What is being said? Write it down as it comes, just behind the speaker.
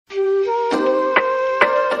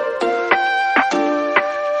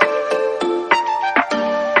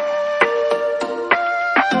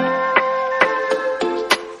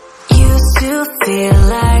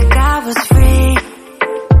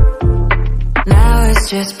Now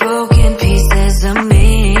it's just broken pieces of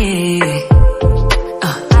me.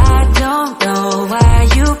 I don't know why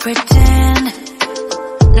you pretend.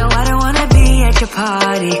 No, I don't wanna be at your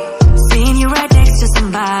party, seeing you right next to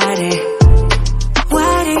somebody.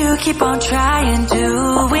 Why do you keep on trying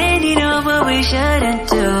to, when you know what we shouldn't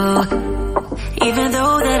do? Even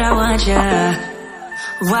though that I want you,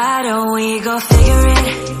 why don't we go figure it?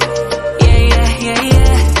 Yeah, yeah, yeah,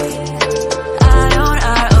 yeah. Out on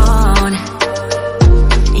our own.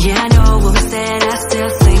 Yeah, I know what we said, I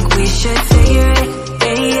still think we should figure it.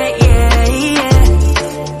 Yeah, yeah, yeah, yeah.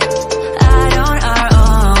 Out on our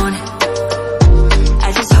own. I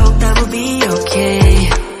just hope that we'll be okay.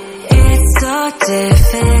 It's so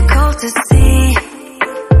difficult to see.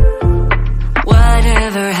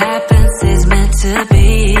 Whatever happens is meant to be.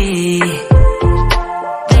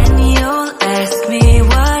 Then you'll ask me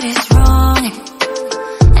what is wrong,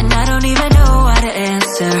 and I don't even know how to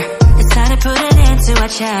answer. It's time to put an end to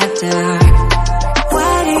our chapter.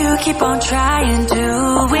 Why do you keep on trying to,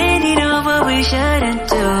 when you know what we shouldn't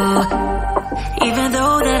do? Even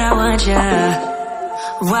though that I want you,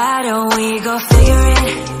 why don't we go figure it?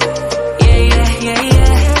 Yeah, yeah, yeah,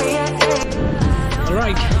 yeah.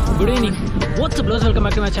 Alright, good evening. What's up, bros? Welcome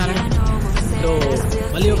back to my channel. So,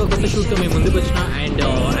 మళ్ళీ ఒక కొత్త షూట్తో మేము ముందుకు వచ్చిన and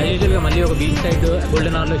as యూజువల్గా మళ్ళీ ఒక beach side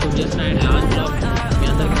golden అవర్లో షూట్ చేసిన అండ్ లాస్ట్ బ్లాగ్ మీ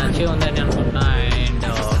అందరికీ నచ్చే ఉందని అనుకుంటున్నా అండ్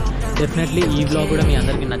డెఫినెట్లీ ఈ బ్లాగ్ కూడా మీ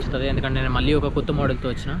అందరికీ నచ్చుతుంది ఎందుకంటే నేను మళ్ళీ ఒక కొత్త మోడల్తో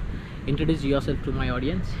వచ్చిన. Introduce yourself to my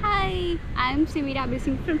audience. Hi, I'm Simira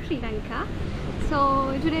from Sri Lanka. So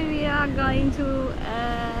today we are going to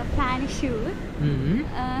plan a shoot.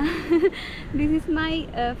 This is my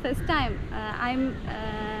first time. I'm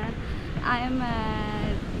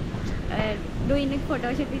doing a photo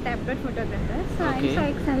shoot with abroad photographer. So okay. I'm so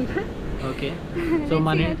excited. Okay. So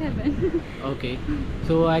okay.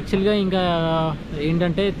 So actually ఇంకా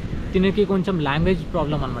ఏంటంటే తినకి కొంచెం language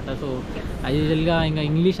problem అనమాట. So as యూజువల్గా ఇంకా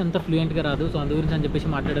English అంతా ఫ్లూయెంట్గా రాదు. So అందు గురించి అని చెప్పేసి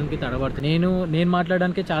మాట్లాడడానికి తడబడుతుంది. నేను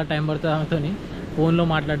మాట్లాడడానికి చాలా టైం పడుతుంది ఆమెతో. ఫోన్లో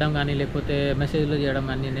మాట్లాడడం కానీ లేకపోతే మెసేజ్లో చేయడం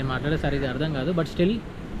కానీ నేను మాట్లాడే సరిగ్గా అర్థం కాదు. బట్ స్టిల్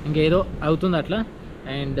ఇంకేదో అవుతుంది అట్లా.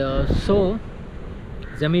 And so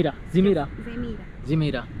Zamira.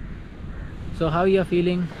 So how you are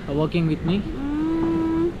feeling working with me?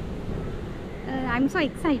 I'm so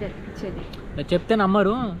excited actually. చెప్తే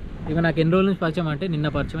నమ్మరు. ఇక నాకు ఎన్ని రోజుల నుంచి పరిచయం అంటే నిన్న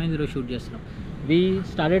పరిచయం అయింది, ఈరోజు షూట్ చేస్తున్నాం. We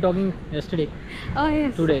started talking yesterday. Oh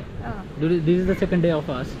yes. Today. This is the second day of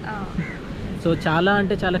us. So చాలా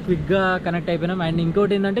అంటే చాలా క్విక్గా కనెక్ట్ అయిపోయినాం. అండ్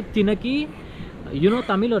ఇంకోటి ఏంటంటే తినకి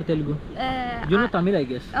Tamil are Telugu? Tamil I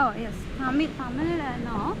guess. Oh yes, Tamil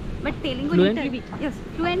no, but Telugu little bit. Yes,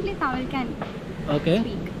 fluently Tamil can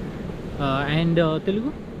speak. And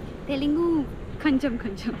Telugu కొంచెం.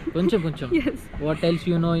 Yes. What else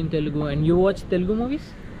you know in Telugu? And you watch Telugu movies?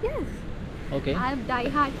 Yes. Okay. I'm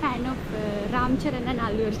die-hard fan of Ram Charan and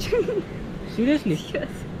Allu Arjun. Seriously?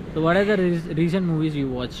 Yes. So what are the recent movies you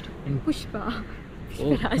watched? Pushpa.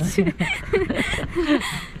 Oh.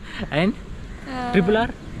 And Triple R?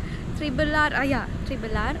 Triple R.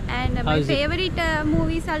 And my favorite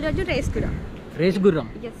movies are Race Gurram?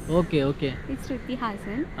 Yes. Okay. It's Shruti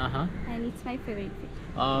Hassan. And it's my favorite film.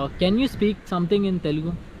 Can you speak something in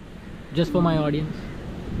Telugu? Just for my audience.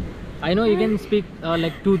 I know you can speak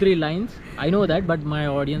like 2-3 lines. I know that, but my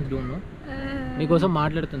audience don't know. మీకోసం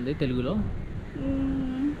మాట్లాడుతుంది తెలుగులో.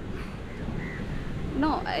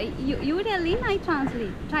 No, you tell him, I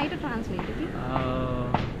translate. Try to translate, okay?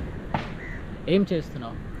 ఏం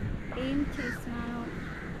చేస్తున్నావు?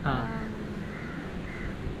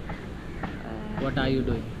 What are you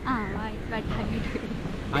doing? What are you doing?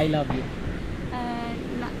 I love you.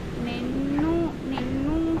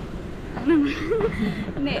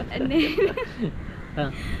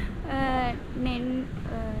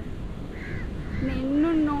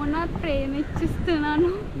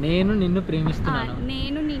 నేను నిన్ను ప్రేమిస్తున్నాను.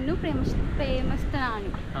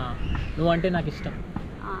 నువ్వంటే నాకు ఇష్టం.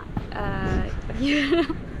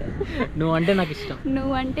 నువ్వంటే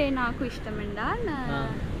నాకు ఇష్టమండా.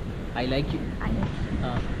 I like you.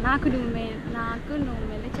 నాకు నువ్వు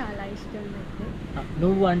మీద చాలా ఇష్టం.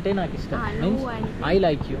 నువ్వు అంటే నాకు ఇష్టం. I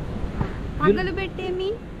like you.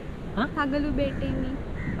 తగలుబెట్టేమి.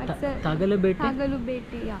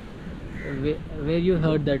 Where you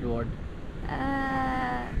heard that word?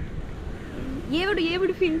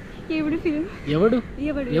 ఎవడు ఫిల్మ్.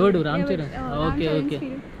 ఎవడు Ram Charan.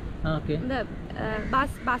 Okay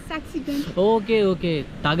bus accident. Okay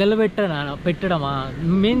పెట్టడమా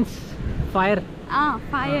means fire.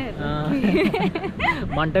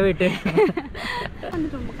 మంట పెట్టే.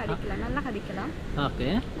 ఓకే.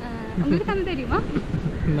 உங்களுக்கு தமிழ் தெரியுமா?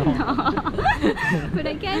 No. But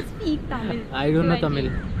I can speak Tamil. I don't know Tamil.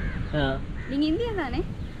 నీకు ఇండియా దానే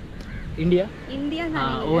ఇండియా ఇండియా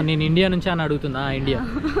ఓ నేను ఇండియా నుంచి అని అడుగుతుందా ఇండియా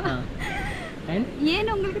అండ్ ఏం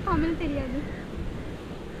உங்களுக்கு తమిళ్ తెలియదు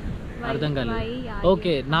అర్థం కాలేదు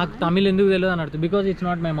ఓకే నాకు తమిళ్ ఎందుకు తెలియదు అని అర్థం because it's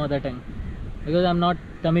not my mother tongue because I'm not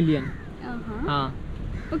Tamilian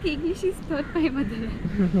okay English is not my mother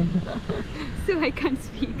so I can't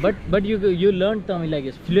speak but you learned Tamil I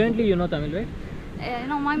guess fluently you know Tamil right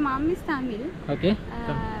no my mom is Tamil okay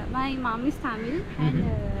my mom is Tamil and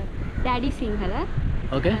daddy Sinhala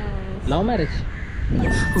okay love marriage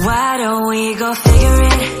Why don't we go figure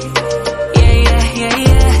it? Yeah.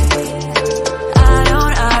 Out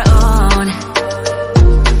on our own.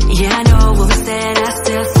 Yeah, I know what we said. I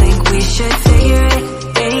still think we should figure it.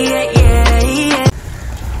 Yeah.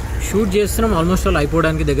 Shoot చేస్తున్నాం almost all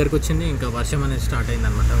అయిపోవడానికి దగ్గరకు వచ్చింది ఇంకా వర్షం అనేది start అయింది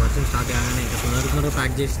అనమాట వర్షం స్టార్ట్ అయ్యాగానే ఇంకా తొందరగా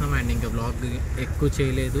ప్యాక్ చేసినాం అండ్ ఇంకా బ్లాగ్ ఎక్కువ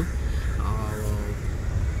చేయలేదు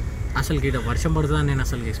అసలు ఇక్కడ వర్షం పడుతుందని నేను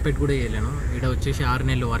అసలు ఎక్స్పెక్ట్ కూడా చేయలేను ఇక్కడ వచ్చేసి 6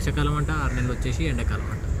 నెలలు వర్షాకాలం అంట 6 నెలలు వచ్చేసి ఎండాకాలం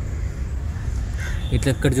అంట ఇట్లా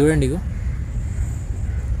ఇక్కడ చూడండి ఇగో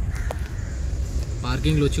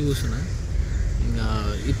పార్కింగ్లో వచ్చి కూర్చున్నా ఇంకా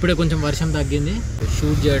ఇప్పుడే కొంచెం వర్షం తగ్గింది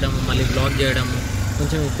షూట్ చేయడం మళ్ళీ బ్లాగ్ చేయడం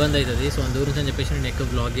కొంచెం ఇబ్బంది అవుతుంది సో అందు గురించి అని చెప్పేసి నేను ఎక్కువ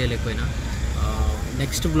బ్లాగ్ చేయలేకపోయినా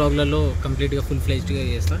నెక్స్ట్ బ్లాగ్లలో కంప్లీట్గా ఫుల్ ఫ్లెజ్డ్గా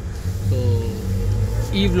చేస్తా సో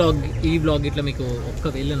ఈ బ్లాగ్ ఇట్లా మీకు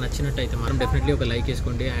ఒక్కవేళ నచ్చినట్టయితే మనం డెఫినెట్లీ ఒక లైక్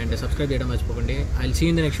వేసుకోండి అండ్ సబ్స్క్రైబ్ చేయడం మర్చిపోకండి I will see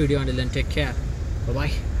in the next video and then take care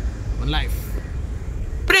bye one life